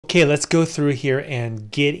Okay, let's go through here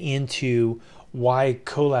and get into why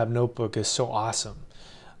Colab Notebook is so awesome.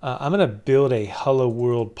 I'm going to build a Hello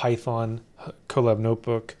World Python Colab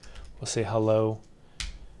Notebook. We'll say hello.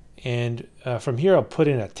 And from here, I'll put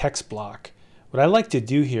in a text block. What I like to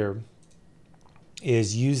do here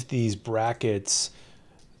is use these brackets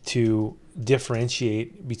to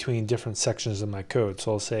differentiate between different sections of my code.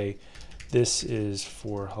 So I'll say this is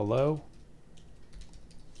for hello.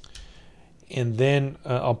 And then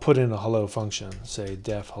I'll put in a hello function, say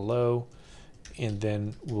def hello, and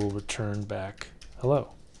then we'll return back hello.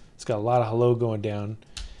 It's got a lot of hello going down.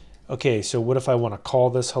 Okay, so what if I want to call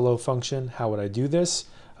this hello function? How would I do this?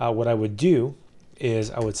 What I would do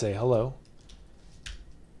is I would say hello,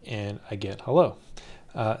 and I get hello.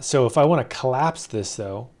 So if I want to collapse this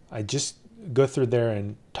though, I just go through there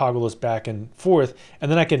and toggle this back and forth, and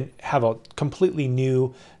then I can have a completely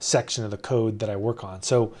new section of the code that I work on.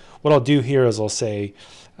 So what I'll do here is I'll say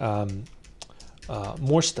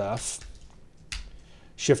more stuff,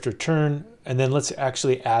 shift return, and then let's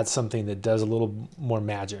actually add something that does a little more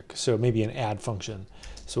magic. So maybe an add function.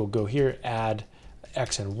 So we'll go here, add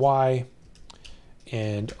x and y,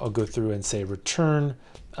 and I'll go through and say return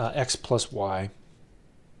x plus y.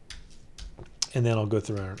 And then I'll go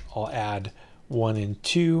through and I'll add 1 and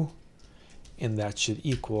 2, and that should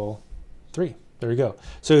equal 3. There we go.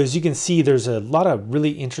 So as you can see, there's a lot of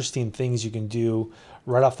really interesting things you can do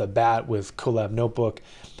right off the bat with Colab Notebook.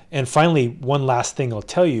 And finally, one last thing I'll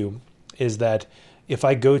tell you is that if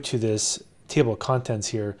I go to this table of contents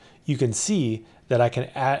here, you can see that I can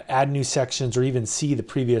add new sections or even see the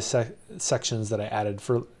previous sections that I added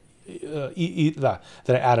that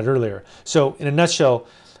I added earlier. So in a nutshell,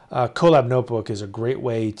 Colab Notebook is a great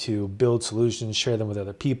way to build solutions, share them with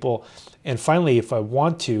other people. And finally, if I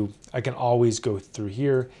want to, I can always go through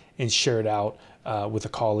here and share it out with a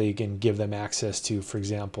colleague and give them access to, for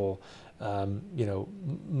example,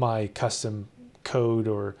 my custom code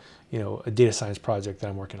or a data science project that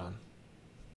I'm working on.